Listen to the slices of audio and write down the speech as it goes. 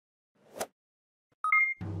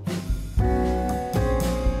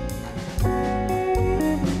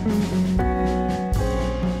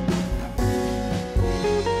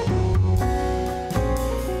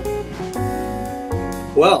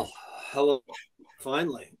Hello.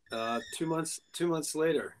 Finally, 2 months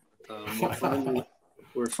later,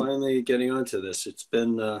 we're finally getting onto this. It's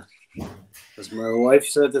been, as my wife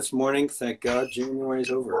said this morning, thank God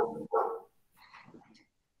January's over.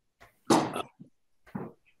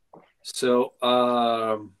 So,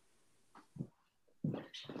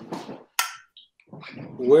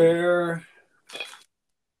 where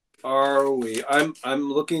are we?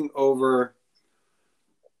 I'm looking over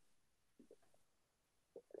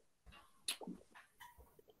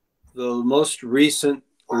the most recent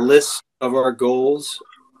list of our goals,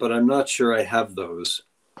 but I'm not sure I have those.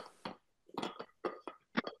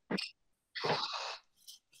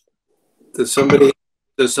 Does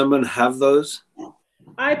someone have those?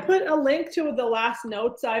 I put a link to the last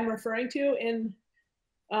notes I'm referring to in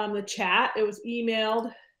the chat. It was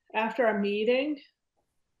emailed after our meeting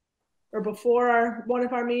or before one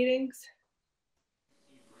of our meetings.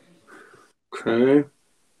 Okay.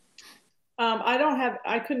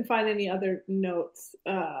 I couldn't find any other notes.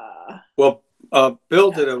 Well,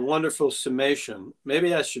 Bill did a wonderful summation.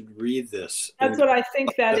 Maybe I should read this. That's what I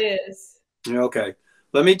think that is. Okay.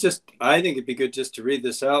 I think it'd be good just to read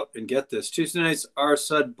this out and get this. Tuesday night's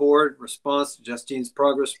RSUD board response to Justine's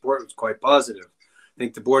progress report was quite positive. I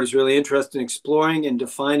think the board is really interested in exploring and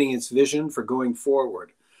defining its vision for going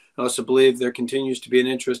forward. I also believe there continues to be an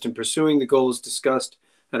interest in pursuing the goals discussed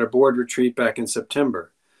at our board retreat back in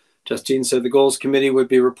September. Justine said the goals committee would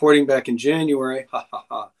be reporting back in January,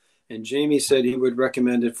 and Jamie said he would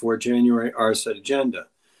recommend it for January RSUD agenda.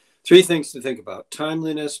 3 things to think about: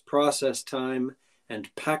 timeliness, process time,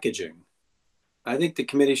 and packaging. I think the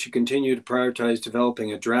committee should continue to prioritize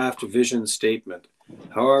developing a draft vision statement.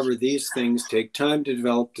 However, these things take time to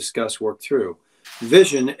develop, discuss, work through.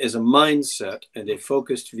 Vision is a mindset and a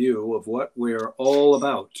focused view of what we're all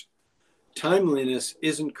about. Timeliness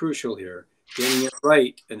isn't crucial here. Getting it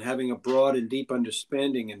right and having a broad and deep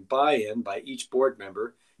understanding and buy-in by each board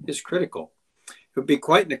member is critical. It would be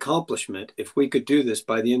quite an accomplishment if we could do this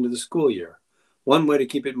by the end of the school year. One way to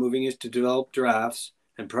keep it moving is to develop drafts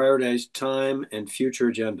and prioritize time and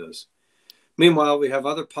future agendas. Meanwhile, we have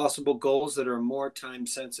other possible goals that are more time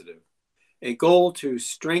sensitive. A goal to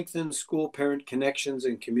strengthen school parent connections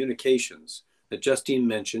and communications that Justine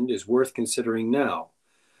mentioned is worth considering now.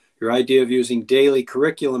 Your idea of using daily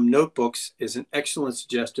curriculum notebooks is an excellent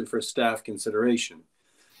suggestion for staff consideration.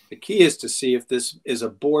 The key is to see if this is a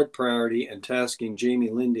board priority and tasking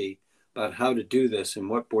Jamie Lindy about how to do this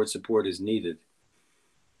and what board support is needed.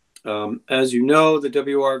 As you know, the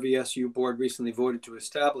WRVSU board recently voted to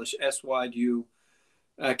establish SYU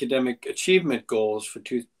academic achievement goals for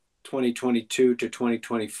 2022 to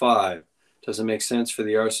 2025. Does it make sense for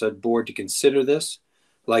the RSUD board to consider this,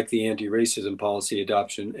 like the anti-racism policy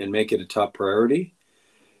adoption, and make it a top priority?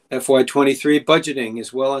 FY23 budgeting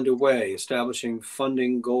is well underway. Establishing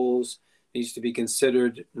funding goals needs to be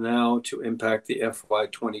considered now to impact the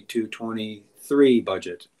FY22-23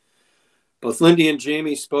 budget. Both Lindy and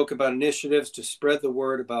Jamie spoke about initiatives to spread the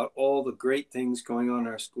word about all the great things going on in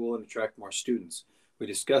our school and attract more students. We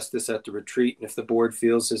discussed this at the retreat, and if the board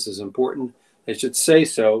feels this is important, they should say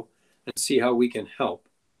so and see how we can help.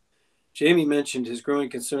 Jamie mentioned his growing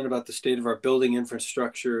concern about the state of our building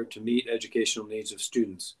infrastructure to meet educational needs of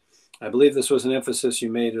students. I believe this was an emphasis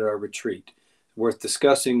you made at our retreat. Worth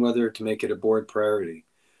discussing whether to make it a board priority.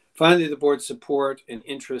 Finally, the board's support and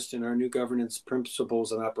interest in our new governance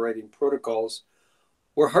principles and operating protocols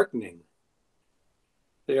were heartening.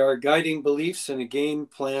 They are guiding beliefs and a game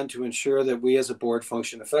plan to ensure that we as a board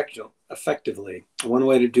function effectively. One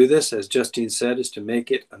way to do this, as Justine said, is to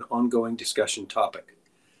make it an ongoing discussion topic.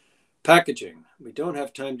 Packaging. We don't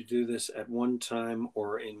have time to do this at one time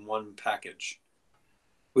or in one package.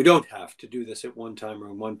 We don't have to do this at one time or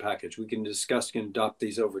in one package. We can discuss and adopt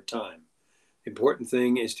these over time. The important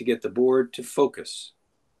thing is to get the board to focus.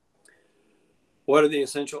 What are the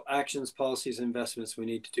essential actions, policies, and investments we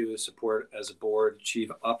need to do to support as a board,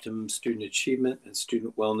 achieve optimum student achievement and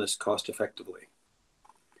student wellness cost effectively?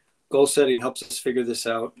 Goal setting helps us figure this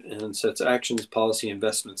out and sets actions, policy,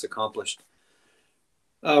 investments accomplished.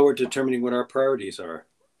 We're determining what our priorities are.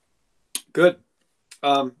 Good.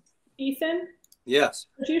 Ethan? Yes.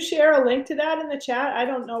 Could you share a link to that in the chat? I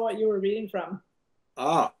don't know what you were reading from.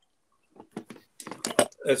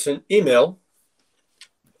 It's an email.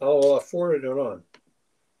 I'll forward it on.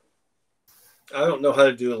 I don't know how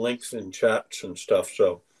to do links in chats and stuff,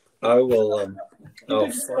 so I will. You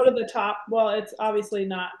can just go to the top. Well, it's obviously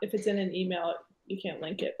not. If it's in an email, you can't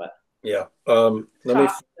link it, but yeah. Let me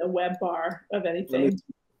the web bar of anything. Let me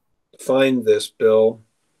find this, Bill,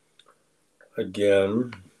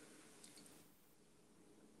 again.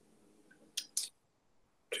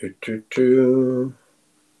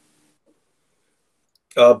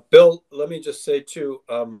 Bill, let me just say too,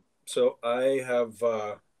 so I have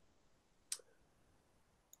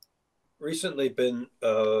recently been,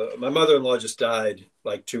 my mother-in-law just died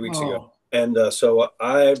like 2 weeks ago. And so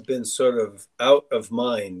I've been sort of out of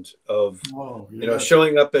mind of,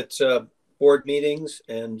 showing up at board meetings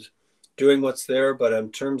and doing what's there, but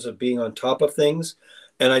in terms of being on top of things.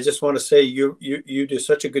 And I just want to say you do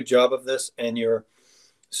such a good job of this, and you're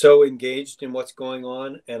so engaged in what's going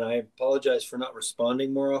on. And I apologize for not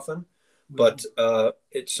responding more often, but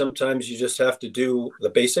it's sometimes you just have to do the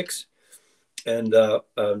basics. And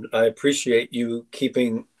I appreciate you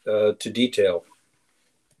keeping to detail.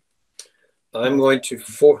 I'm going to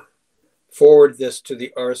forward this to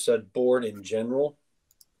the RSUD board in general.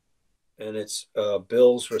 And it's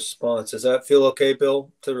Bill's response. Does that feel okay,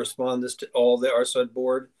 Bill, to respond this to all the RSUD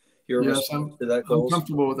board? Your response to that goals? I'm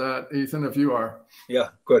comfortable with that, Ethan, if you are. Yeah,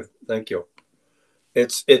 good. Thank you.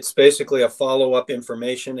 It's basically a follow-up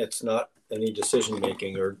information. It's not any decision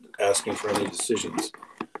making or asking for any decisions.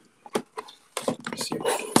 Let's see.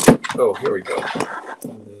 Oh, here we go.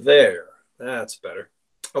 There. That's better.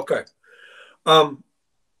 Okay.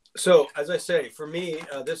 So as I say, for me,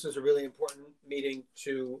 this is a really important meeting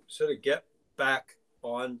to sort of get back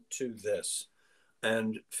onto this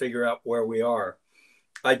and figure out where we are.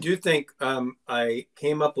 I do think I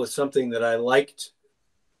came up with something that I liked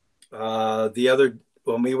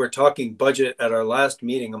when we were talking budget at our last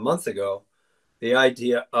meeting a month ago, the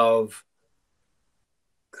idea of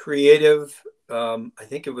creative, I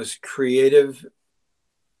think it was creative,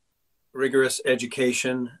 rigorous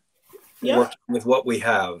education. Yep. Working with what we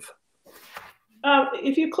have.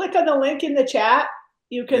 If you click on the link in the chat,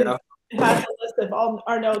 you can have a list of all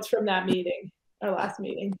our notes from that meeting, our last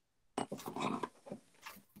meeting.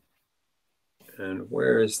 And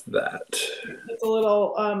where is that? It's a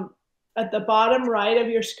little, at the bottom right of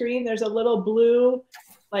your screen, there's a little blue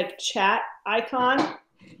like chat icon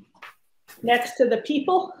next to the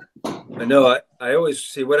people. I know, I always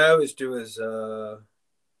see, what I always do is,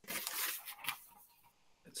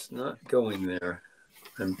 it's not going there.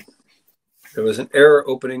 There was an error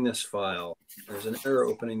opening this file. There's an error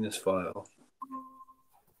opening this file.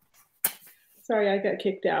 Sorry, I got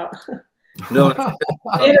kicked out. No.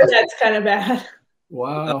 Internet's kind of bad.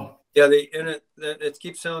 Wow. Yeah, the internet, it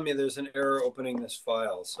keeps telling me there's an error opening this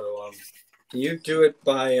file. So can you do it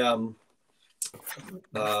by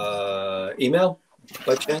email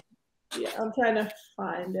by chance? Yeah, I'm trying to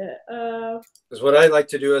find it. Because what I like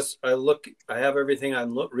to do is I have everything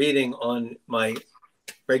I'm reading on my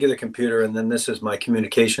regular computer, and then this is my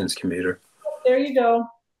communications computer. There you go.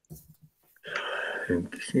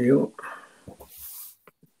 Thank you.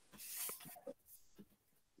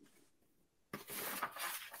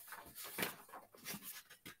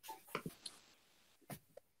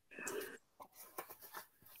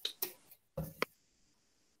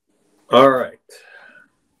 All right.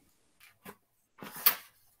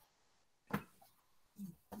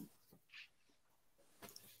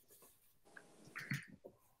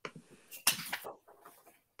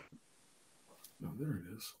 Oh, there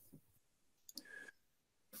it is.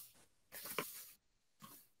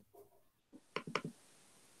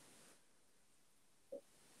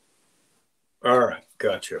 All right,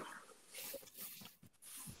 gotcha.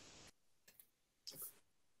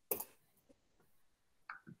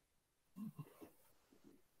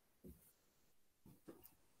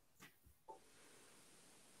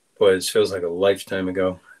 Boy, this feels like a lifetime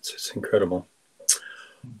ago. It's incredible.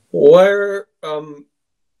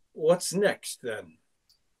 What's next then?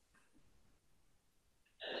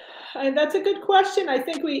 And that's a good question. I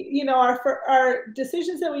think our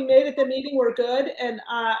decisions that we made at the meeting were good, and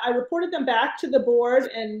I reported them back to the board.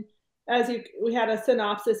 And we had a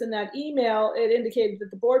synopsis in that email. It indicated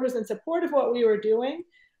that the board was in support of what we were doing.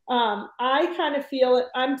 I kind of feel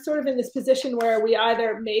I'm sort of in this position where we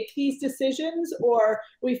either make these decisions or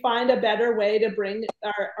we find a better way to bring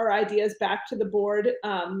our ideas back to the board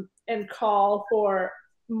and call for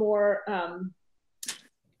more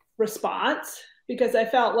response, because I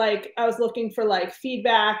felt like I was looking for like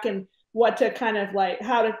feedback and what to kind of like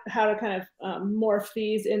how to kind of morph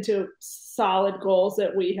these into solid goals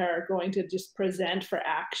that we are going to just present for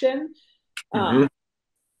action.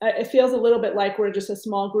 It feels a little bit like we're just a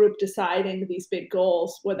small group deciding these big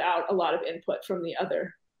goals without a lot of input from the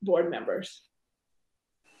other board members.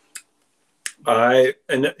 And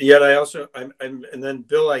then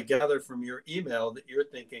Bill, I gather from your email that you're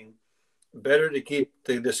thinking better to keep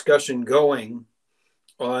the discussion going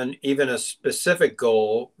on even a specific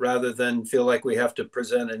goal rather than feel like we have to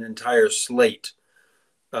present an entire slate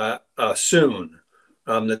soon.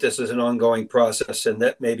 that this is an ongoing process and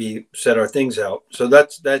that maybe set our things out. So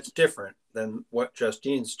that's different than what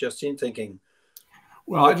Justine's thinking.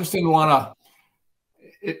 Well, I just didn't want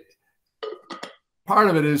to. Part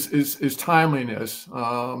of it is timeliness.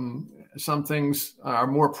 Some things are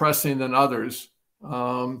more pressing than others,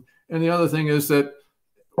 and the other thing is that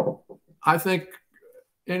I think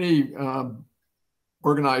any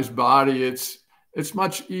organized body, it's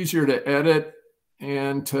much easier to edit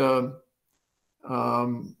and to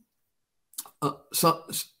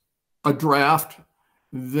a draft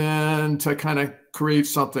than to kind of create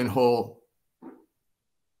something whole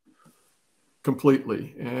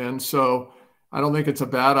completely. And so I don't think it's a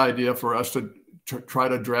bad idea for us to try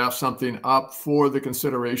to draft something up for the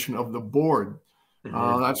consideration of the board.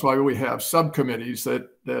 Mm-hmm. That's why we have subcommittees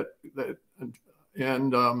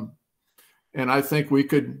and I think we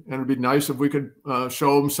could, and it'd be nice if we could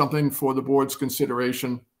show them something for the board's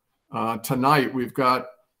consideration tonight. We've got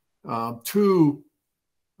two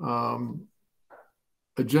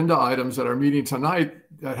agenda items that are meeting tonight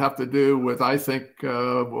that have to do with, I think,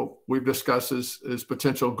 what we've discussed as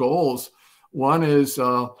potential goals. One is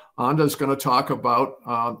Anda's going to talk about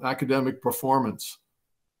academic performance,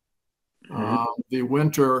 mm-hmm. The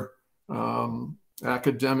winter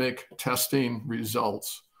academic testing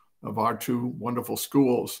results of our two wonderful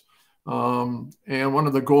schools. And one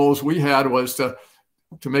of the goals we had was to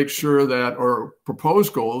make sure that, or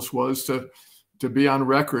proposed goals was to be on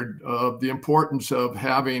record of the importance of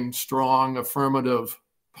having strong, affirmative,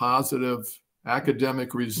 positive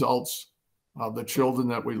academic results of the children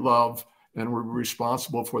that we love and we're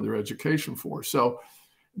responsible for their education for. So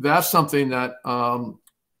that's something that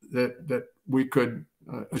that we could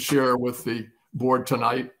share with the board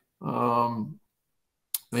tonight. And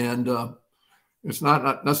it's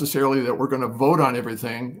not necessarily that we're going to vote on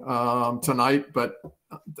everything tonight, but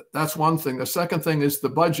that's one thing. The second thing is the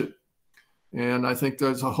budget. And I think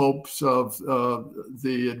there's a hopes of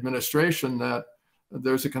the administration that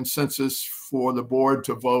there's a consensus for the board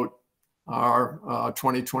to vote our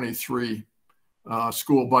 2023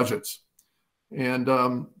 school budgets. And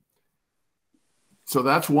so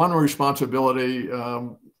that's one responsibility.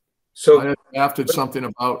 So I drafted something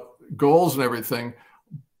about goals and everything.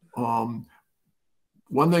 One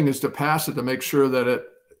thing is to pass it to make sure that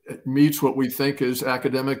it meets what we think is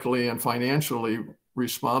academically and financially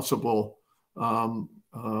responsible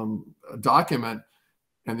document.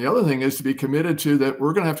 And the other thing is to be committed to that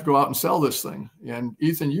we're going to have to go out and sell this thing. And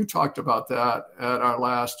Ethan, you talked about that at our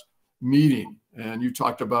last meeting, and you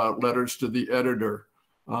talked about letters to the editor,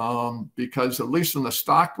 because at least on the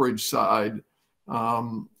Stockbridge side,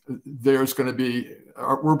 there's going to be,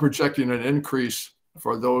 we're projecting an increase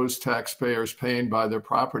for those taxpayers paying by their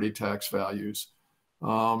property tax values.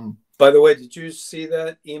 By the way, did you see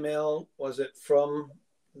that email? Was it from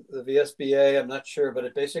the VSBA? I'm not sure, but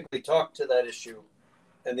it basically talked to that issue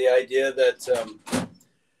and the idea that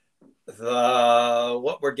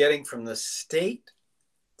what we're getting from the state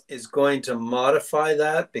is going to modify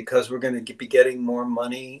that because we're going to be getting more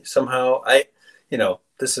money somehow.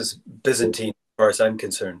 This is Byzantine as far as I'm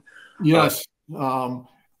concerned. Yes.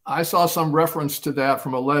 I saw some reference to that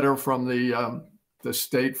from a letter from the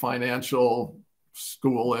state financial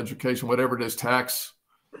school education, whatever it is, tax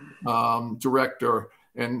director.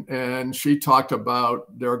 And she talked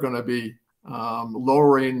about they're going to be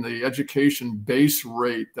lowering the education base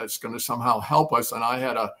rate that's going to somehow help us. And I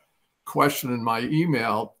had a question in my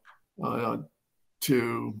email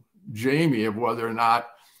to Jamie of whether or not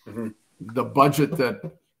mm-hmm. the budget that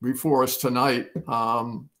before us tonight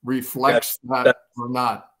reflects that or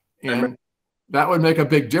not. And that would make a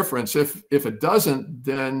big difference. If it doesn't,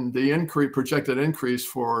 then the projected increase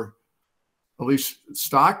for at least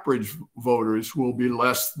Stockbridge voters will be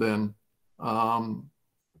less than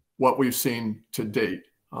what we've seen to date.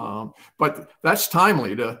 But that's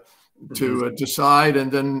timely to decide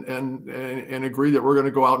and then and agree that we're going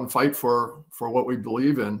to go out and fight for what we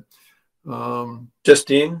believe in.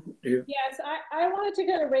 Justine? Yes, I wanted to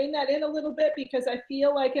kind of rein that in a little bit because I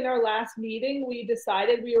feel like in our last meeting, we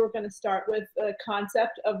decided we were going to start with a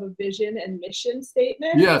concept of a vision and mission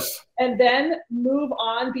statement. Yes. And then move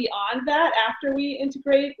on beyond that after we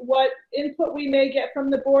integrate what input we may get from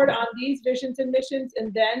the board on these visions and missions,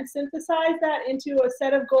 and then synthesize that into a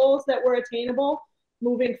set of goals that were attainable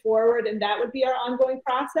moving forward. And that would be our ongoing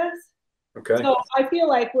process. Okay. So I feel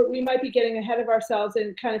like we might be getting ahead of ourselves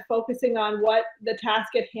and kind of focusing on what the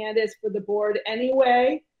task at hand is for the board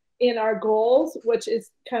anyway in our goals, which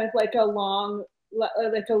is kind of like a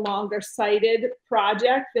longer sighted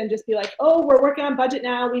project than just be like, oh, we're working on budget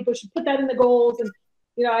now. We should put that in the goals. And,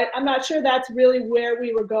 I'm not sure that's really where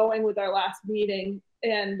we were going with our last meeting.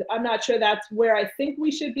 and I'm not sure that's where I think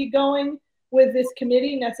we should be going with this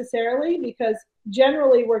committee necessarily, because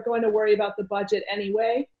generally we're going to worry about the budget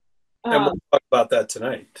anyway. And we'll talk about that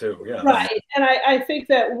tonight too. Yeah. Right. And I think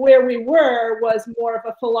that where we were was more of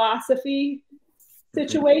a philosophy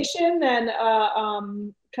situation than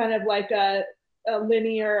kind of like a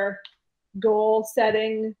linear goal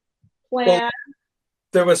setting plan. Well,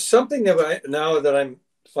 there was something that now that I'm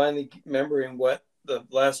finally remembering what the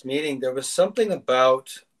last meeting, there was something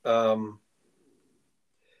about the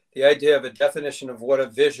idea of a definition of what a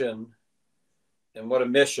vision and what a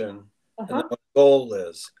mission and what a goal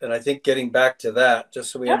is. And I think getting back to that,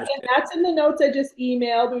 just so we understand. And that's in the notes I just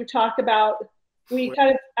emailed. We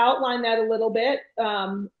kind of outlined that a little bit.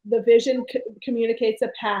 The vision communicates a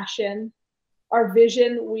passion. Our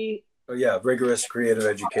vision, rigorous creative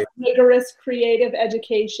education. Rigorous creative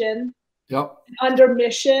education. Yep. Under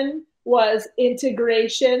mission was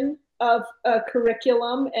integration of a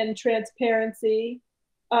curriculum and transparency,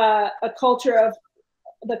 a culture of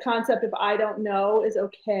the concept of I don't know is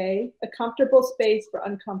okay, a comfortable space for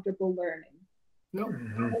uncomfortable learning. Yep.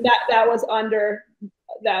 Mm-hmm. That was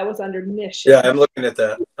under mission. Yeah, I'm looking at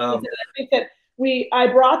that. I think that I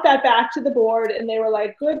brought that back to the board and they were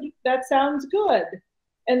like, good, that sounds good.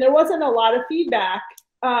 And there wasn't a lot of feedback.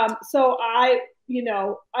 So I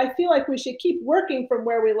feel like we should keep working from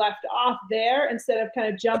where we left off there instead of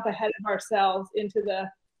kind of jump ahead of ourselves into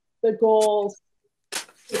the goals.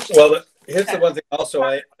 Well, here's the one thing also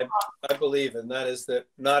I believe, and that is that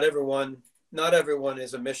not everyone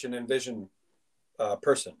is a mission and vision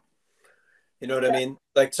person. You know what I mean?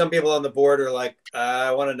 Like some people on the board are like,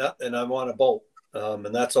 I want a nut and I want a bolt.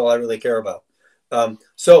 And that's all I really care about.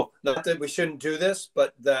 So not that we shouldn't do this,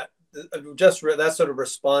 but that's sort of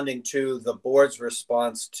responding to the board's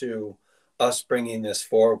response to us bringing this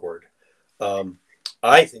forward.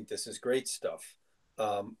 I think this is great stuff.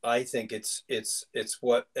 I think it's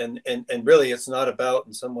what, and really it's not about,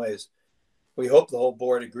 in some ways, we hope the whole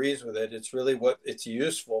board agrees with it. It's really what it's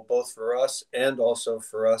useful both for us and also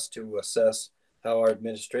for us to assess how our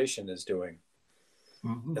administration is doing.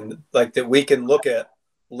 Mm-hmm. And like that we can look at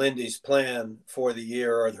Lindy's plan for the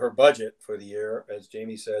year or her budget for the year, as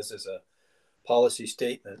Jamie says, as a policy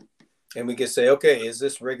statement. And we can say, okay, is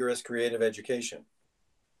this rigorous creative education?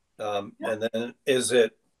 And then is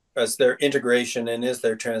there integration and is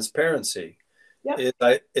there transparency? Yep.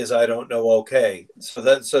 Is I don't know okay. So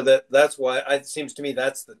that's why it seems to me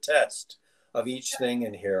that's the test of each thing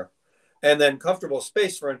in here. And then comfortable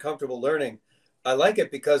space for uncomfortable learning. I like it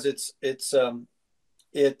because it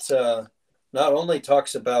not only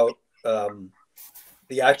talks about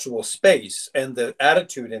the actual space and the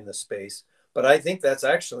attitude in the space, but I think that's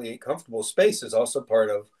actually comfortable space is also part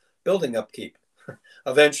of building upkeep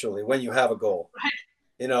eventually when you have a goal. Right.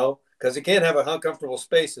 You know, because you can't have a uncomfortable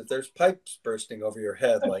space if there's pipes bursting over your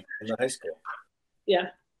head like in the high school. Yeah.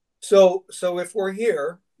 So if we're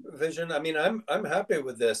here, vision, I mean, I'm happy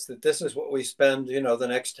with this, that this is what we spend, the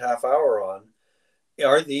next half hour on.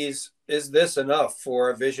 Is this enough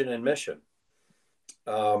for a vision and mission?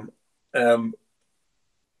 I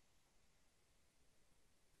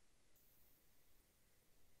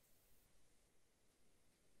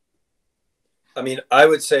mean, I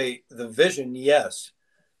would say the vision, yes.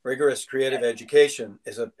 Rigorous creative education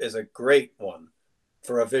is a great one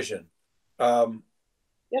for a vision. Of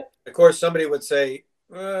course, somebody would say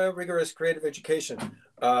rigorous creative education,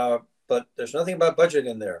 but there's nothing about budget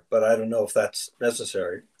in there. But I don't know if that's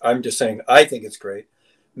necessary. I'm just saying I think it's great.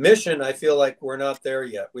 Mission, I feel like we're not there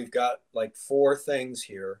yet. We've got like 4 things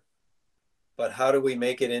here, but how do we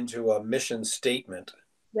make it into a mission statement?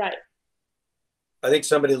 Right. I think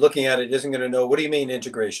somebody looking at it isn't going to know, what do you mean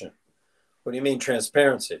integration? What do you mean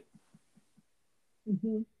transparency?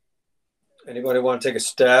 Mm-hmm. Anybody want to take a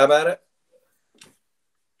stab at it?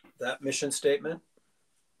 That mission statement?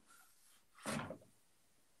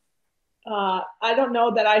 I don't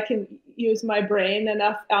know that I can use my brain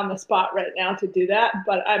enough on the spot right now to do that,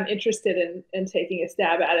 but I'm interested in taking a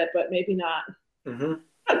stab at it, but maybe not. Mm-hmm.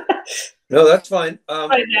 No, that's fine.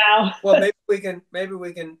 Right now. Well, maybe we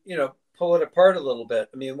can, pull it apart a little bit.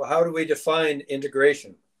 I mean, how do we define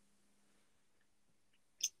integration?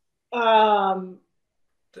 The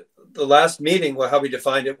last meeting, how we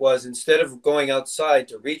defined it was, instead of going outside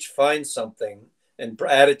to find something and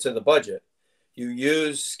add it to the budget, you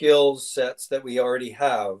use skills sets that we already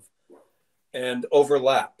have and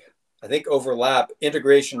overlap. I think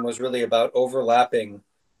integration was really about overlapping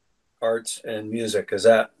arts and music. Is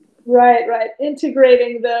that right?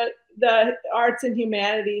 Integrating the arts and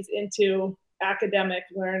humanities into academic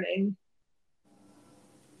learning.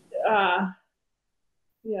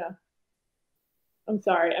 Yeah. I'm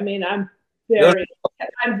sorry. I mean, I'm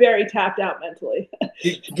very tapped out mentally.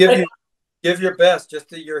 Give your best. Just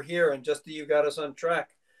that you're here and just that you got us on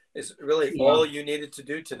track is really all you needed to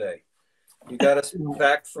do today. You got us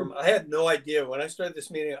back from, I had no idea. When I started this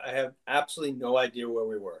meeting, I had absolutely no idea where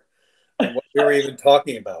we were and what we were even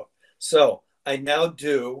talking about. So I now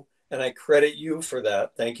do, and I credit you for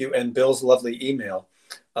that. Thank you. And Bill's lovely email.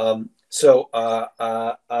 I'm,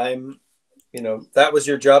 that was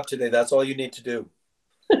your job today. That's all you need to do.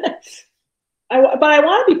 But I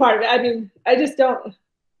want to be part of it. I mean, I just don't.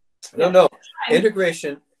 No.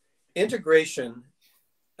 Integration.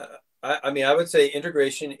 I would say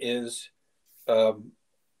integration is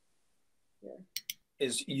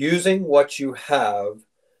using what you have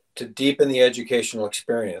to deepen the educational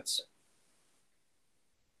experience.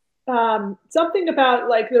 Something about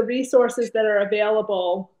like the resources that are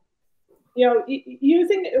available,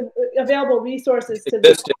 using available resources to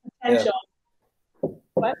the potential. Yeah.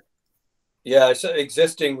 What? Yeah, so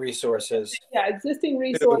existing resources. Yeah, existing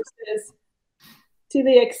resources to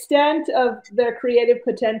the extent of their creative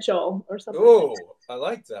potential or something. Oh, I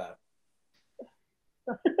like that.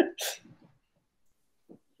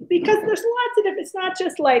 Because there's lots of different, it's not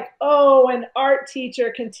just like, oh, an art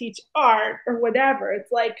teacher can teach art or whatever.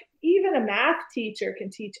 It's like even a math teacher can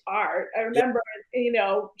teach art. I remember,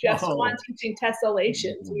 just one teaching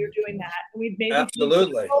tessellations. We were doing that. And we'd maybe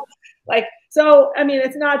absolutely so I mean,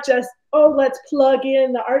 it's not just, oh, let's plug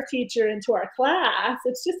in the art teacher into our class.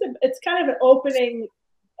 It's just it's kind of an opening,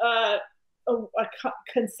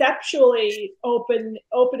 conceptually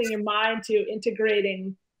opening your mind to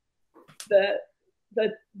integrating the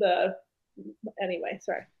anyway,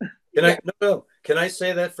 sorry. Can I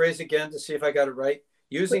say that phrase again to see if I got it right?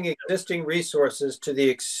 Using existing resources to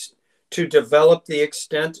develop the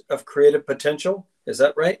extent of creative potential. Is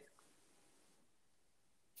that right?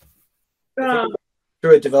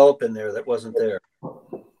 Threw a develop in there that wasn't there. I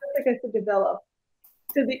think I said develop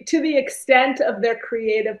to the extent of their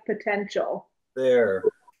creative potential. There.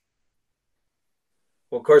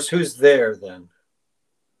 Well, of course, who's there then?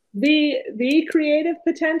 The creative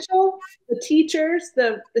potential, the teachers,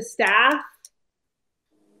 the staff,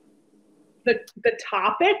 the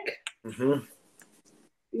topic. Mm-hmm.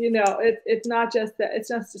 It's not just that. It's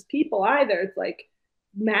not just people either. It's like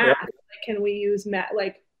math. Yeah. Like, can we use math?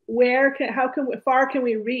 Like how far can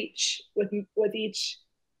we reach with each?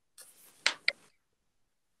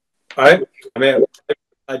 I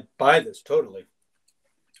buy this totally.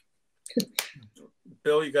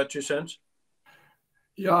 Bill, you got 2 cents?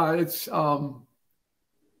 Yeah, it's you're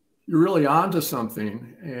really onto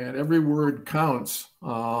something, and every word counts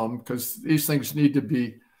because these things need to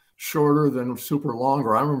be shorter than super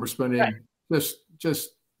longer. I remember spending just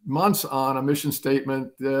months on a mission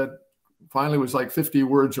statement that finally was like 50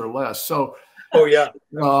 words or less. So,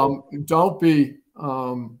 don't be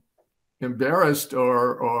embarrassed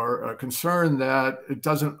or concerned that it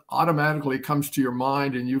doesn't automatically comes to your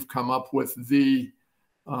mind and you've come up with the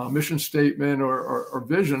mission statement or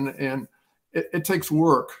vision, and it takes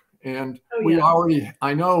work. And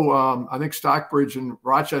I know, I think Stockbridge and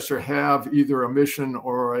Rochester have either a mission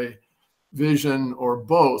or a vision or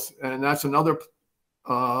both. And that's another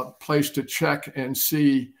place to check and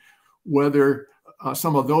see whether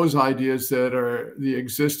some of those ideas that are the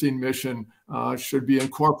existing mission should be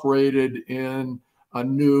incorporated in a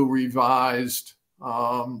new revised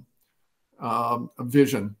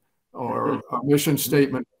vision or a mission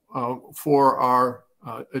statement for our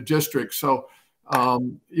district. So to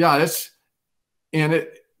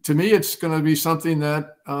me, it's going to be something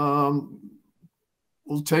that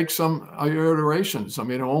will take some iterations. I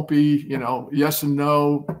mean, it won't be, yes and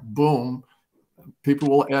no, boom. People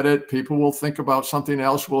will edit, people will think about something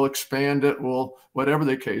else, will expand it, will whatever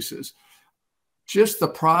the case is. Just the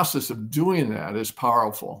process of doing that is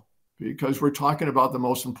powerful, because we're talking about the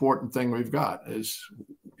most important thing we've got is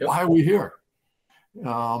why are we here?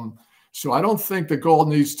 So I don't think the goal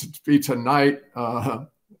needs to be tonight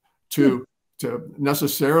to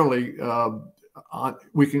necessarily I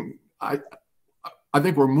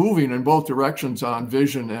think we're moving in both directions on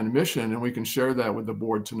vision and mission, and we can share that with the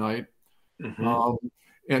board tonight. Mm-hmm.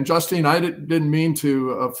 And Justine, I didn't mean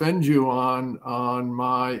to offend you on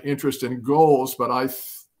my interest in goals, but I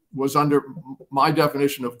was under my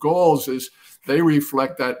definition of goals is they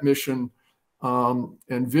reflect that mission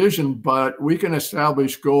and vision, but we can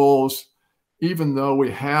establish goals even though we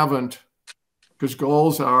haven't, because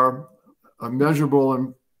goals are measurable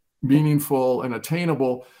and meaningful and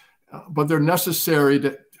attainable, but they're necessary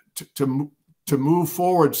to move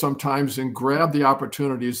forward sometimes and grab the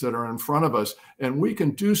opportunities that are in front of us. And we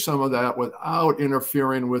can do some of that without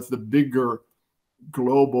interfering with the bigger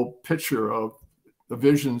global picture of the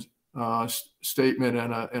vision statement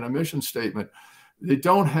and a mission statement. They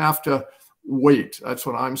don't have to wait. That's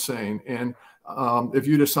what I'm saying. And if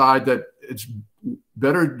you decide that it's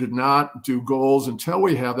better to not do goals until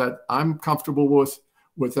we have that, I'm comfortable with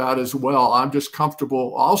that as well. I'm just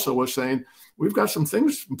comfortable also with saying we've got some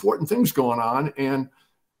things, important things going on. And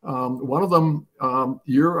one of them,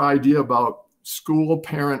 your idea about school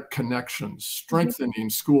parent connections,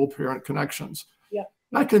 strengthening school parent connections. Yeah.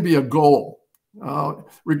 That can be a goal,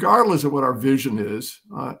 regardless of what our vision is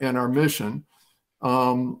and our mission.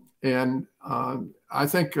 I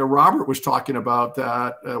think Robert was talking about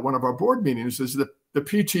that at one of our board meetings, is that the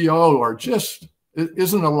PTO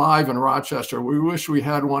isn't alive in Rochester. We wish we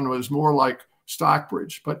had one that was more like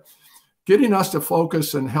Stockbridge, but getting us to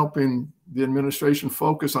focus and helping the administration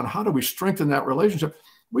focus on how do we strengthen that relationship,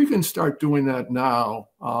 we can start doing that now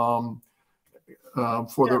for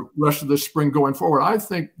the rest of the spring going forward. I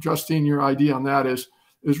think, Justine, your idea on that is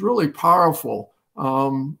really powerful.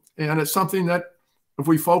 And it's something that if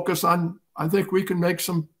we focus on, I think we can make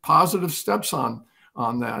some positive steps on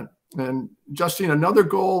that. And Justine, another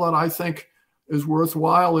goal that I think is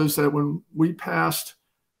worthwhile is that when we passed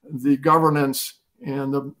the governance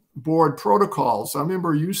and the board protocols, I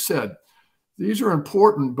remember you said, these are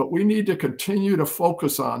important, but we need to continue to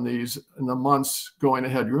focus on these in the months going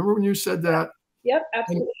ahead. You remember when you said that? Yep,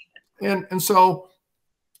 absolutely. And so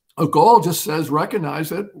a goal just says recognize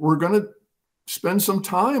that we're going to spend some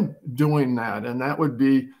time doing that. And that would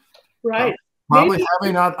be right. Probably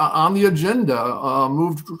having that on the agenda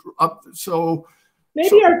moved up. So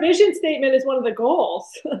maybe our vision statement is one of the goals.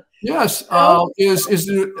 Yes, is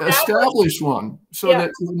to establish one so that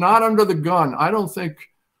we're not under the gun. I don't think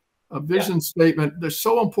a vision statement, they're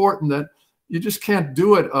so important that you just can't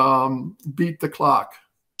do it, beat the clock.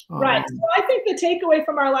 Right. So I think the takeaway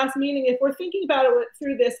from our last meeting, if we're thinking about it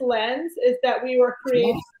through this lens, is that we were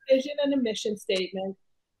creating a vision and a mission statement.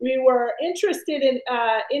 We were interested in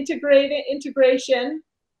integration,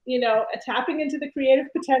 tapping into the creative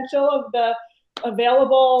potential of the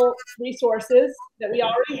available resources that we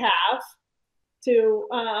already have to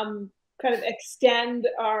kind of extend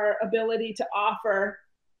our ability to offer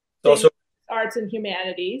also arts and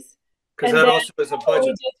humanities. Because that also is a budget. We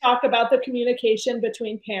did talk about the communication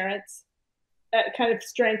between parents, kind of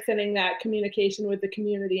strengthening that communication with the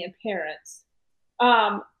community and parents.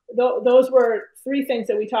 Those were three things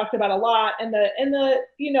that we talked about a lot, and the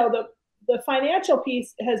financial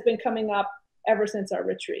piece has been coming up ever since our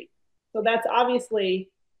retreat. So that's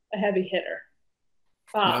obviously a heavy hitter.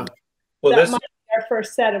 Well, that might be our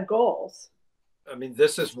first set of goals. I mean,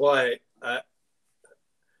 this is why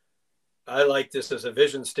I like this as a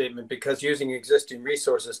vision statement, because using existing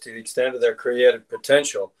resources to the extent of their creative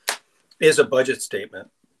potential is a budget statement.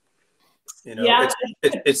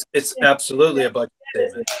 It's absolutely a budget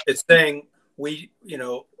statement. It's saying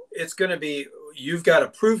it's going to be, you've got to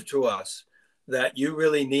prove to us that you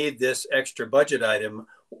really need this extra budget item,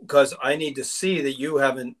 because I need to see that you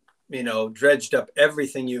haven't, dredged up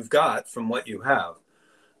everything you've got from what you have.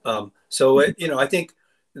 I think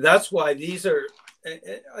that's why these are,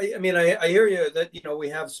 I hear you that, we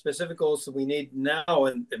have specific goals that we need now,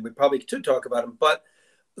 and we probably should talk about them, but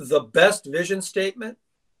the best vision statement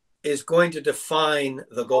is going to define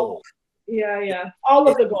the goal. Yeah. All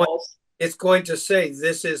of the goals. It's going to say,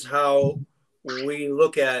 this is how we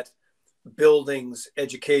look at buildings,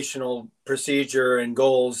 educational procedure and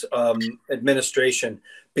goals, administration,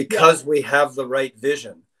 because we have the right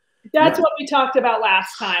vision. That's what we talked about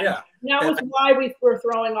last time. Yeah. That was why we were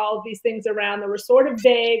throwing all of these things around that were sort of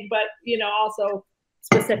vague, but also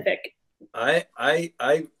specific. I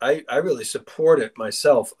really support it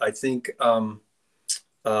myself. I think I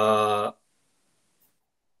don't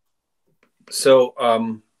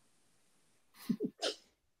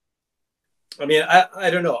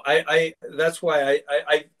know. That's why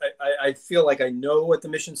I feel like I know what the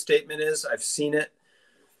mission statement is. I've seen it,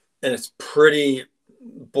 and it's pretty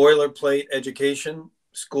boilerplate education,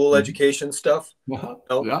 school education stuff.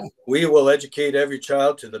 We will educate every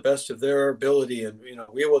child to the best of their ability, and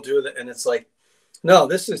we will do that. And it's like, no,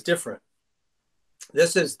 this is different.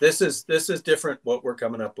 This is different what we're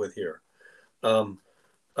coming up with here, and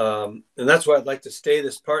that's why I'd like to stay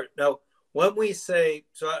this part now. When we say,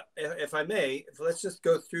 if I may, let's just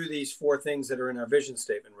go through these four things that are in our vision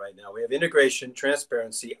statement right now. We have integration,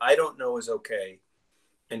 transparency, I don't know is okay,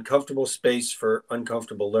 and comfortable space for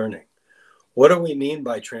uncomfortable learning. What do we mean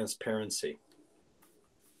by transparency?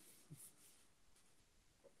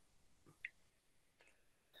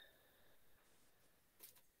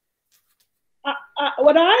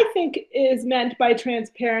 What I think is meant by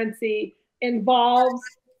transparency involves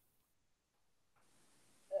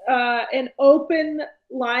an open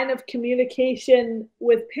line of communication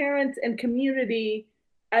with parents and community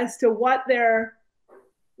as to what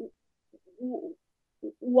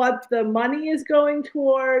the money is going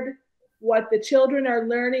toward, what the children are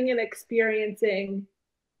learning and experiencing,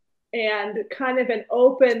 and kind of an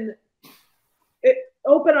open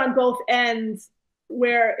on both ends,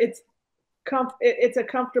 where it's a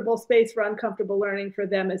comfortable space for uncomfortable learning for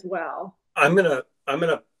them as well. I'm gonna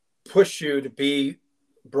push you to be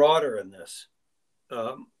broader in this,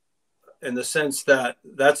 in the sense that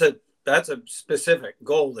that's a specific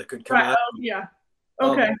goal that could come out. Yeah.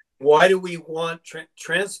 Okay. Why do we want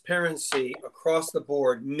transparency across the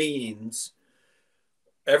board? Means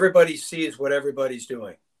everybody sees what everybody's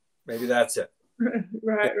doing. Maybe that's it.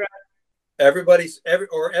 Right. Everybody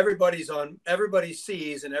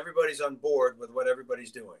sees and everybody's on board with what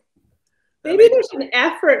everybody's doing. Maybe there's an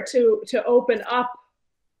effort to open up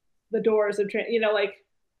the doors of, like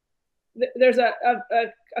there's a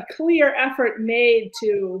clear effort made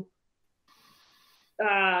to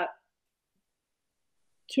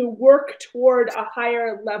work toward a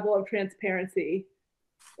higher level of transparency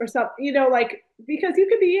or something, like, because you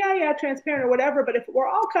could be, transparent or whatever, but if we're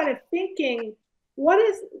all kind of thinking,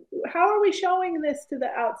 how are we showing this to the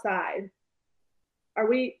outside?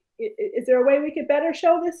 Is there a way we could better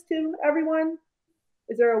show this to everyone?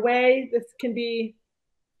 Is there a way this can be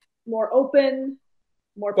more open,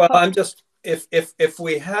 more well, public? I'm just, if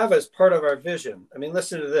we have as part of our vision, I mean,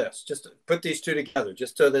 listen to this, just to put these two together,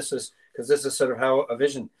 just so this is, because this is sort of how a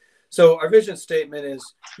vision. So our vision statement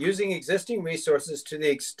is using existing resources to the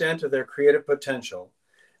extent of their creative potential,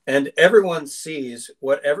 and everyone sees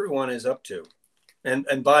what everyone is up to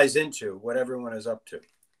and buys into what everyone is up to.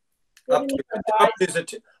 Up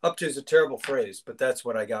to is a terrible phrase, but that's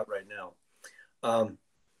what I got right now.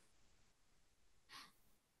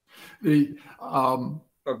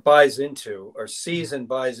 Or buys into, or sees and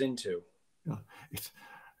buys into.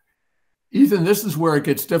 Ethan, this is where it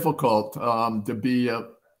gets difficult to be a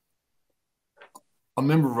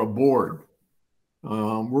member of a board.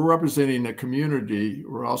 We're representing the community.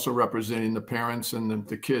 We're also representing the parents and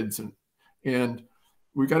the kids, and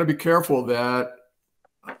we got to be careful that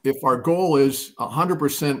if our goal is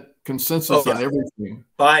 100% consensus on everything,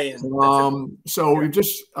 buy-in. So we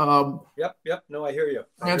just yep. No, I hear you.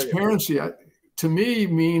 Transparency to me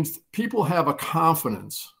means people have a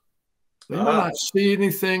confidence. They may not see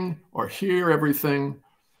anything or hear everything.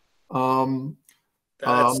 They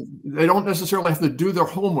don't necessarily have to do their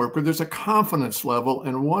homework, but there's a confidence level.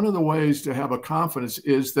 And one of the ways to have a confidence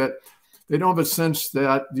is that they don't have a sense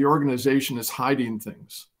that the organization is hiding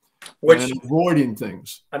things and avoiding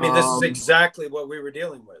things. I mean, this is exactly what we were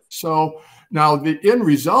dealing with. So now the end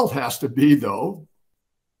result has to be, though,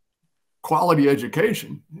 quality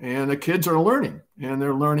education, and the kids are learning, and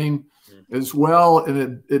they're learning as well,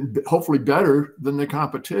 and hopefully better than the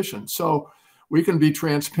competition. So we can be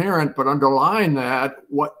transparent, but underlying that,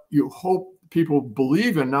 what you hope people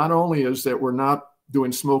believe in not only is that we're not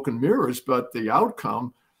doing smoke and mirrors, but the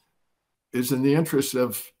outcome is in the interest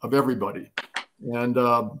of everybody. And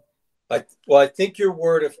I think your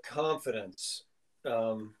word of confidence.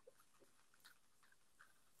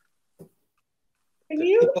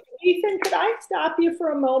 Ethan, could I stop you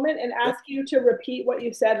for a moment and ask you to repeat what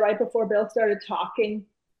you said right before Bill started talking?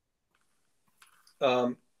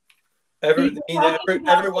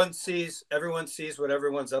 Everyone sees what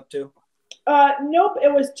everyone's up to. Nope,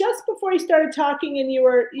 it was just before you started talking, and you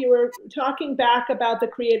were talking back about the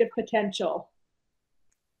creative potential.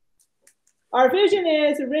 Our vision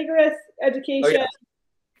is a rigorous education.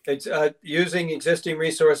 It's using existing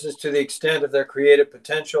resources to the extent of their creative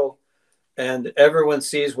potential, and everyone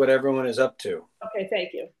sees what everyone is up to. Okay,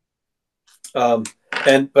 thank you.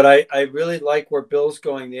 But I really like where Bill's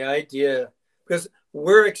going. The idea, because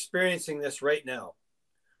we're experiencing this right now.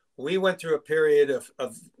 We went through a period of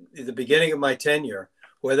the beginning of my tenure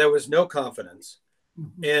where there was no confidence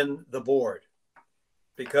in the board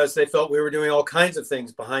because they felt we were doing all kinds of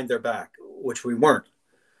things behind their back, which we weren't.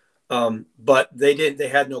 But they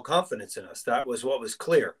had no confidence in us. That was what was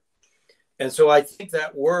clear. And so I think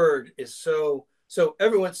that word is so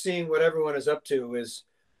everyone's seeing what everyone is up to is,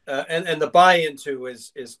 and the buy-into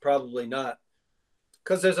is probably not,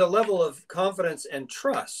 because there's a level of confidence and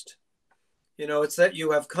trust. It's that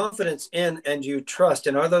you have confidence in and you trust.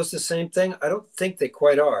 And are those the same thing? I don't think they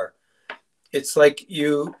quite are. It's like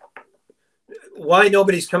why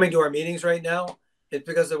nobody's coming to our meetings right now is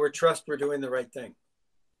because they trust we're doing the right thing.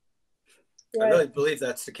 Right. I really believe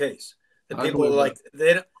that's the case. That people are like,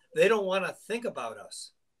 they don't want to think about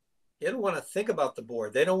us. You don't want to think about the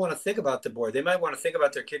board. They don't want to think about the board. They might want to think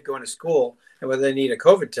about their kid going to school and whether they need a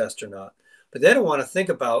COVID test or not. But they don't want to think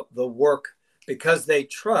about the work because they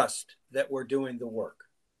trust that we're doing the work.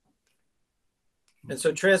 And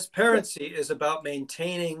so transparency is about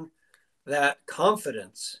maintaining that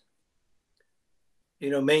confidence,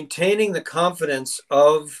 maintaining the confidence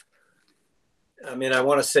of, I mean, I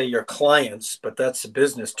want to say your clients, but that's a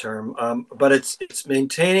business term. But it's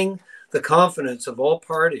maintaining the confidence of all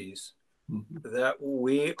parties that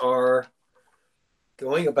we are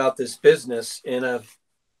going about this business in a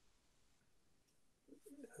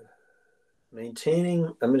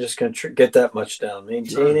maintaining. I'm just going to get that much down.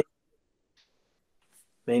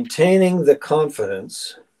 Maintaining the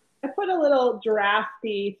confidence. I put a little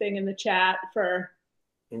drafty thing in the chat for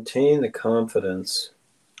maintaining the confidence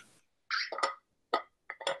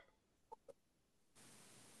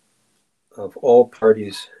of all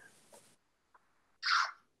parties.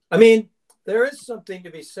 I mean, there is something to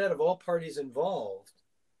be said of all parties involved.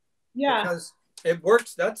 Yeah. Because it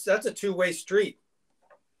works. That's a two-way street.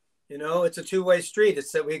 It's a two-way street.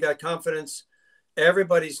 It's that we got confidence.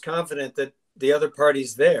 Everybody's confident that the other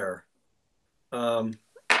party's there. I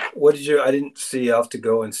didn't see. I'll have to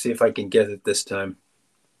go and see if I can get it this time.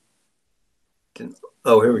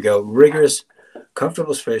 Here we go. Rigorous,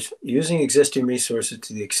 comfortable space, using existing resources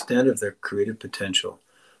to the extent of their creative potential.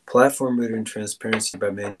 Platform rooted in transparency by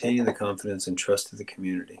maintaining the confidence and trust of the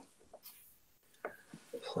community.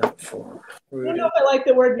 Platform rooted. I don't know if I like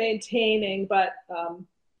the word maintaining, but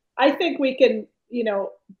I think we can,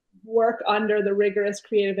 work under the rigorous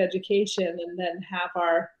creative education and then have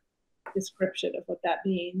our description of what that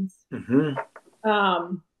means. Mm-hmm.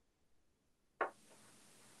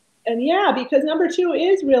 And yeah, because number 2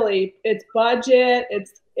 is really, it's budget,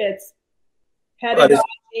 it's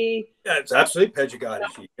pedagogy. Yeah, it's absolutely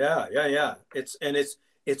pedagogy. Yeah. It's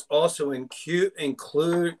also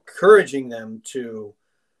encouraging them to,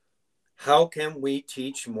 how can we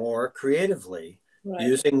teach more creatively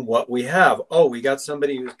using what we have? Oh, we got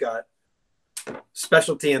somebody who's got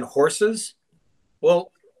specialty in horses.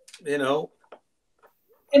 Well, And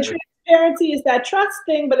transparency is that trust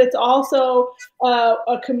thing, but it's also a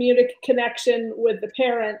connection with the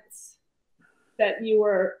parents that we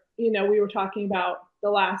were talking about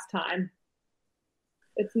the last time.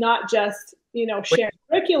 It's not just, sharing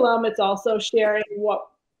curriculum. It's also sharing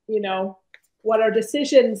what our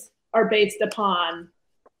decisions are based upon.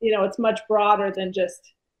 It's much broader than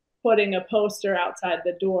just putting a poster outside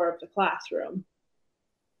the door of the classroom.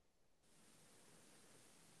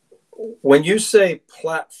 When you say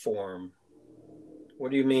platform, what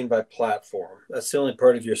do you mean by platform? That's the only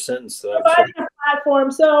part of your sentence that Providing a platform.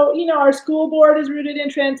 So, our school board is rooted in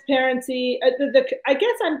transparency. I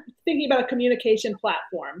guess I'm thinking about a communication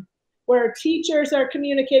platform where teachers are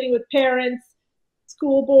communicating with parents.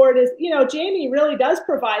 School board is, Jamie really does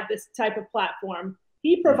provide this type of platform.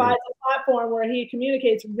 He provides a platform where he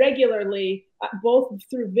communicates regularly, both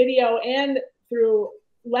through video and through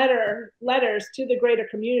letters to the greater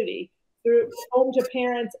community, through home to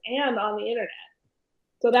parents and on the internet.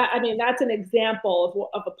 So that's an example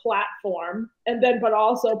of a platform. And then, but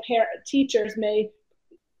also teachers may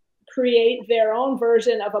create their own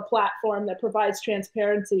version of a platform that provides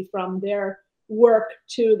transparency from their work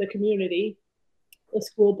to the community, the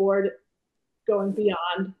school board going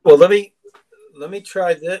beyond. Well, let me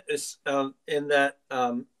try this in that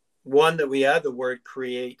one that we add the word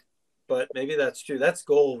create, but maybe that's true. That's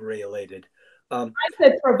goal related. I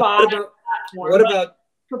said provide a platform. What about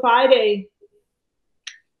provide a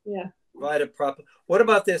proper? What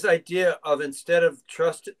about this idea of, instead of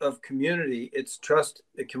trust of community, it's trust,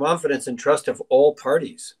 confidence, and trust of all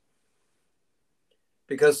parties?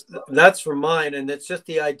 Because that's for mine, and it's just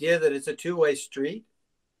the idea that it's a two-way street.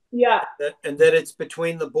 Yeah. And that it's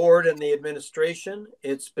between the board and the administration.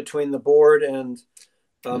 It's between the board and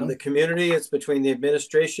the community. It's between the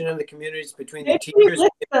administration and the community. It's between the teachers.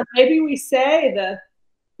 Maybe we say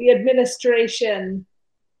the administration,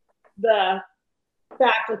 the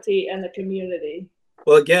faculty, and the community.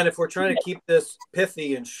 Well, again, if we're trying to keep this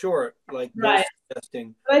pithy and short, like right.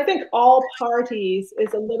 Suggesting. But I think all parties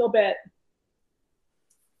is a little bit,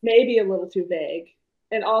 maybe a little too vague.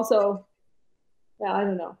 And also, well, I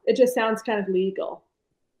don't know. It just sounds kind of legal.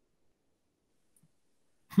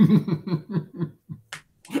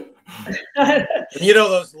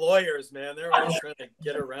 Those lawyers, man, they're always trying to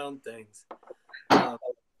get around things.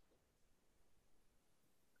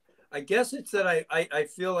 I guess it's that I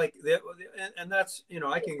feel like that, and that's,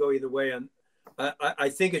 I can go either way. And I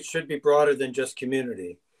think it should be broader than just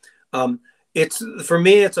community. For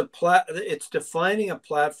me, it's defining a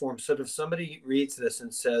platform. So if somebody reads this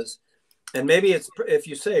and says, And maybe it's, if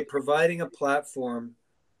you say providing a platform,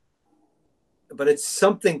 but it's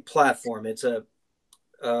something platform. It's a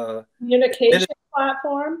communication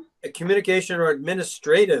platform. A communication or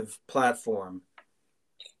administrative platform.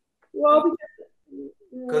 Well,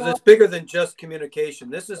 because it's bigger than just communication.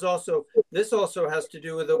 This also has to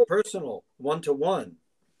do with a personal one-to-one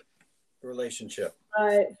relationship.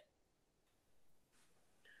 Right.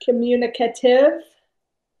 Communicative.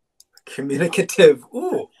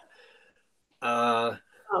 Ooh.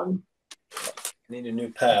 Need a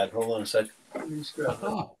new pad. Hold on a sec.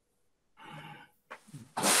 Yeah.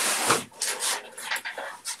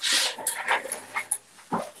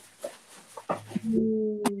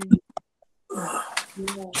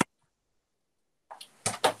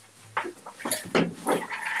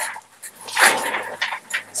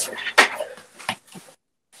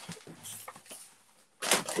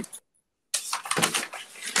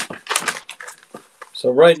 So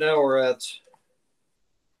right now we're at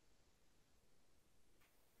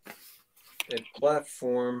a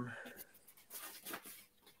platform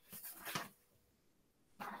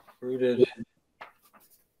rooted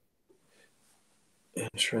in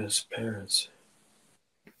transparency.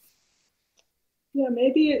 Yeah,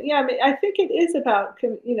 maybe. Yeah, I think it is about,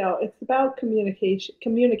 it's about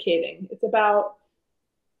communicating. It's about,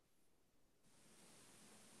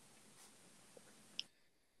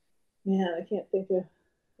 man, I can't think of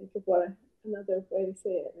another way to say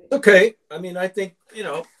it. Okay, I mean, I think we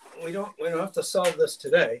don't have to solve this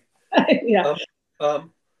today. Yeah. A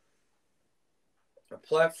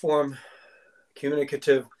platform,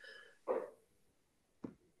 communicative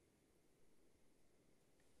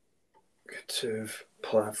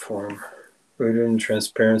platform rooted in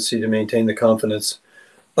transparency to maintain the confidence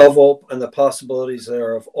of all and the possibilities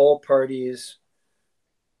there of all parties.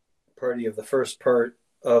 Party of the first part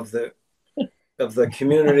of the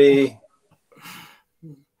community.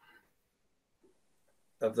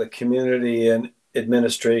 Of the community and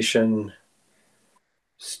administration,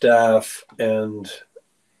 staff and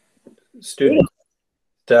students.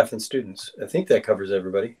 Staff and students. I think that covers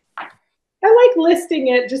everybody. I like listing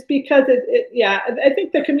it just because yeah, I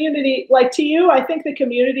think the community, like to you, I think the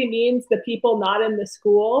community means the people not in the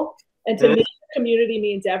school. And to me, the community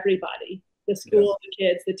means everybody, the school, the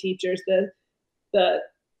kids, the teachers, the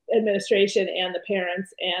administration and the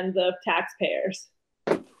parents and the taxpayers.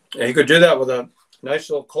 And you could do that with a nice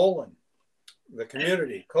little colon, the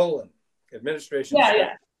community, administration,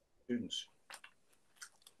 staff, students.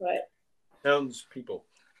 Right. Townspeople.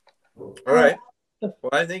 All right.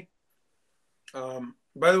 Well, I think,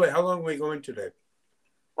 by the way, how long are we going today?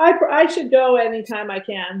 I should go anytime I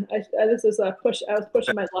can. This is a push. I was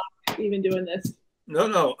pushing my luck even doing this.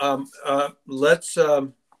 No. Let's, I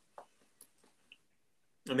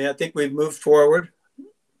think we've moved forward.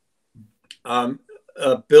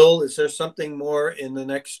 Bill, is there something more in the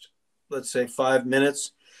next, let's say, 5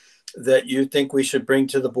 minutes that you think we should bring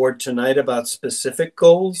to the board tonight about specific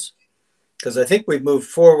goals? Because I think we've moved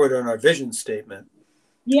forward on our vision statement.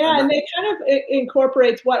 Yeah, and it kind of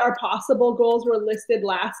incorporates what our possible goals were listed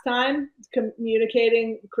last time,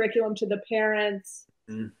 communicating curriculum to the parents.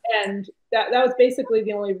 And that was basically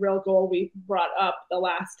the only real goal we brought up the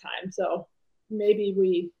last time. So maybe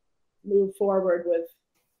we move forward with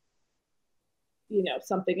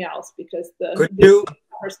something else because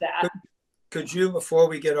could you before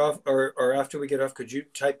we get off or after we get off, could you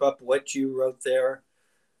type up what you wrote there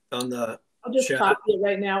on the I'll just chat? Copy it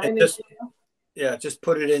right now. And just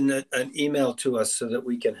put it in an email to us so that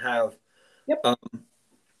we can have. Yep.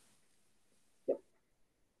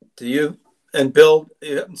 Do you and Bill,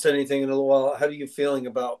 you haven't said anything in a little while. How are you feeling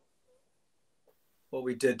about what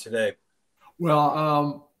we did today?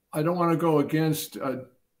 Well, I don't want to go against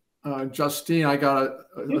Justine. I got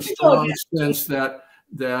a strong sense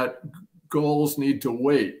that goals need to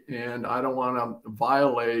wait, and I don't want to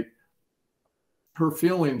violate her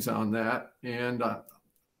feelings on that. And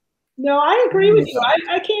no, I agree with you.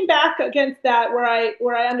 I came back against that where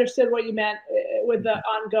I understood what you meant with the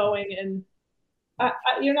ongoing, and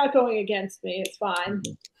you're not going against me. It's fine.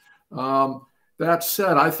 That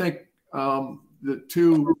said, I think the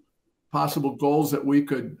two possible goals that we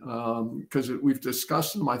could, because we've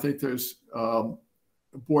discussed them, I think there's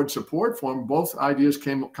board support for them. Both ideas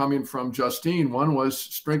coming from Justine. One was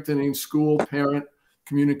strengthening school parent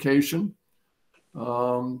communication,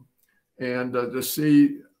 and to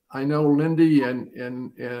see. I know Lindy and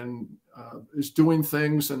is doing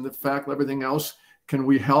things, and the fact everything else. Can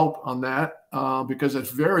we help on that? Because it's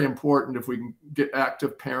very important if we can get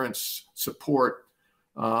active parents support,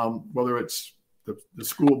 whether it's the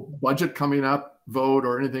school budget coming up, vote,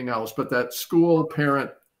 or anything else. But that school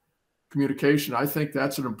parent communication. I think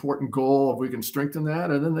that's an important goal if we can strengthen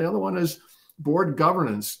that. And then the other one is board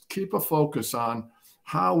governance. Keep a focus on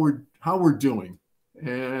how we're doing,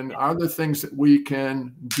 and are there things that we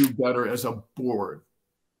can do better as a board.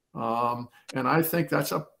 And I think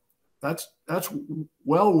that's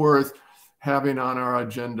well worth having on our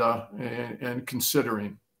agenda and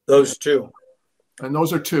considering. Those two. And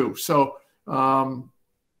those are two. So, so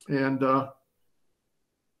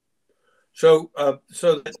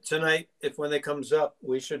tonight, if when it comes up,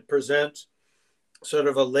 we should present sort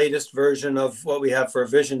of a latest version of what we have for a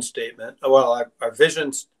vision statement. Well, our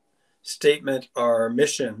vision statement, our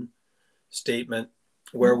mission statement,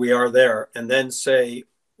 where we are there, and then say,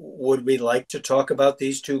 would we like to talk about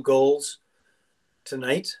these two goals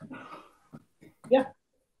tonight? Yeah.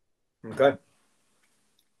 Okay.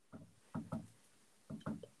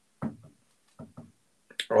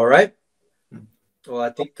 All right. Well, I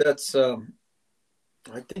think that's a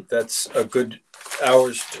good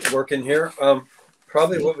hour's work in here.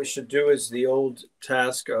 Probably what we should do is the old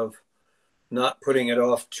task of not putting it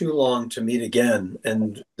off too long to meet again,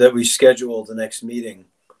 and that we schedule the next meeting.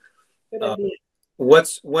 Good idea.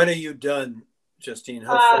 When are you done, Justine?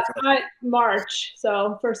 March.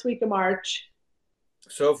 So first week of March.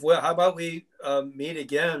 So how about we meet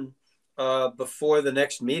again before the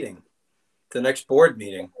next meeting, the next board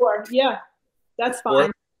meeting? Yeah, that's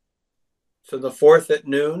fine. So the 4th at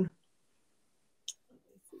noon.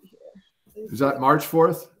 Is that March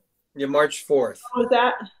 4th? Yeah, March 4th. How was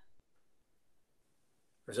that?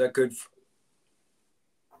 Is that good?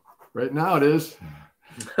 Right now it is.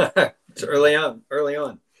 It's early on.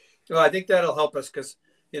 Well, I think that'll help us because,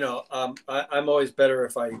 I'm always better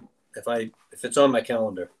if it's on my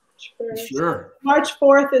calendar. Sure. March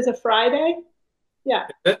 4th is a Friday. Yeah.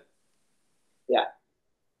 Is it? Yeah.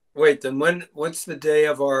 Wait, then what's the day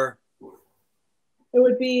of our? It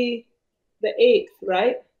would be the 8th,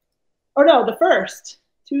 right? Or no, the 1st.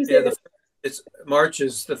 Tuesday. Yeah, it's March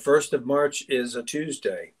is the 1st of March is a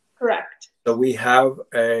Tuesday. Correct. So we have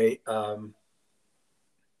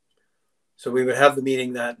so we would have the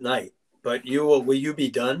meeting that night, but will you be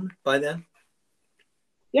done by then?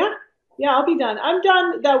 Yeah, I'll be done. I'm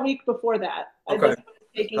done that week before that. Okay.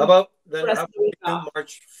 How about then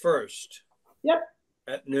March 1st? Yep.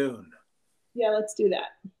 At noon. Yeah, let's do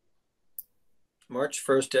that. March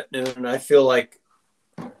 1st at noon. I feel like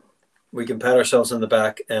we can pat ourselves on the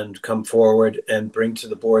back and come forward and bring to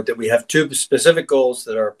the board that we have two specific goals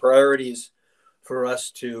that are priorities for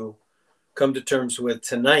us to come to terms with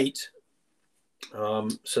tonight,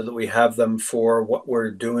 so that we have them for what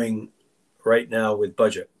we're doing right now with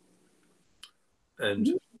budget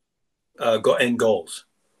and goals.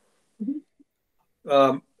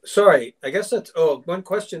 Mm-hmm. Sorry, I guess that's one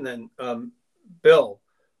question then, Bill.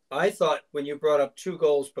 I thought when you brought up two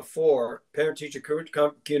goals before, parent-teacher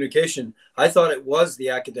communication, I thought it was the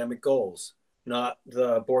academic goals, not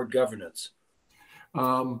the board governance.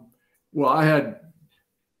 Well, I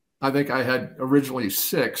think I had originally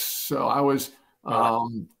 6, so I was,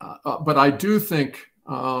 but I do think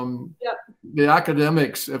the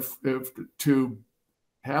academics, if to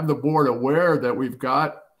have the board aware that we've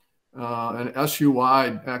got an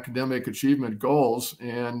SU-wide academic achievement goals,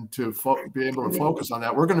 and to be able to focus on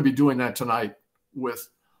that. We're going to be doing that tonight with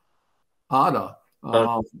Ada.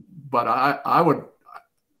 But I would,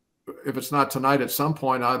 if it's not tonight, at some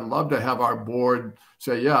point, I'd love to have our board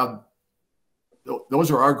say, yeah, those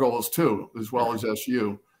are our goals too, as well as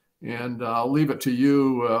SU. And I'll leave it to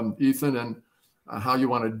you, Ethan, and how you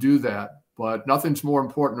want to do that. But nothing's more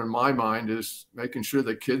important in my mind is making sure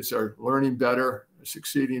that kids are learning better,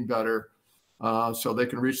 succeeding better, so they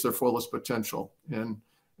can reach their fullest potential. And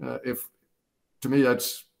to me,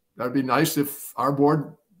 that'd be nice if our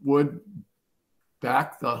board would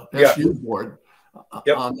back the SU board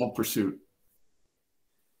on that pursuit.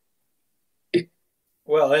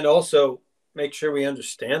 Well, and also make sure we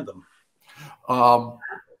understand them.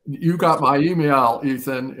 You got my email,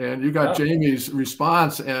 Ethan, and you got Jamie's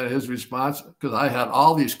response, and his response, because I had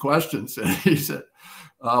all these questions, and he said,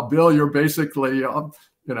 Bill, you're basically,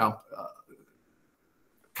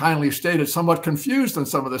 kindly stated, somewhat confused on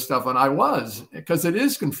some of this stuff. And I was, because it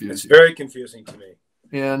is confusing. It's very confusing to me.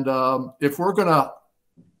 And if we're going to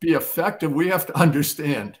be effective, we have to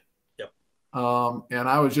understand. Yep. And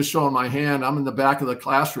I was just showing my hand. I'm in the back of the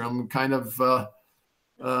classroom, kind of.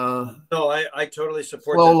 No, I totally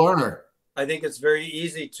support slow that. Learner. I think it's very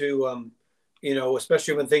easy to,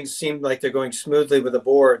 especially when things seem like they're going smoothly with the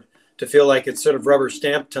board, to feel like it's sort of rubber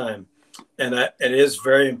stamp time. And it is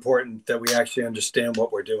very important that we actually understand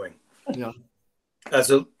what we're doing. Yeah.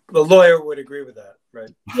 The lawyer would agree with that, right?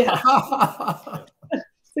 Yeah.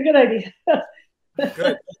 It's a good idea.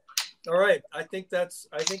 Good. All right. I think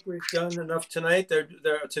we've done enough tonight.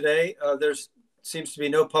 Today. There's seems to be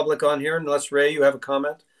no public on here unless Ray, you have a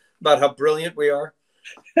comment about how brilliant we are.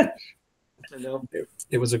 I know.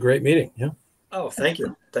 It was a great meeting. Yeah. Oh, thank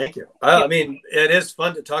you. Thank you. I mean, it is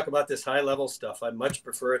fun to talk about this high level stuff. I much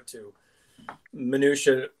prefer it to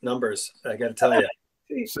minutia numbers. I got to tell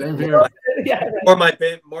you. Same here. Yeah. More my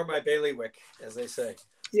bailiwick, as they say.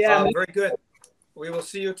 Yeah. Very good. We will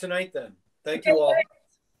see you tonight then. Thank you all.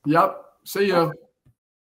 Yep. See you.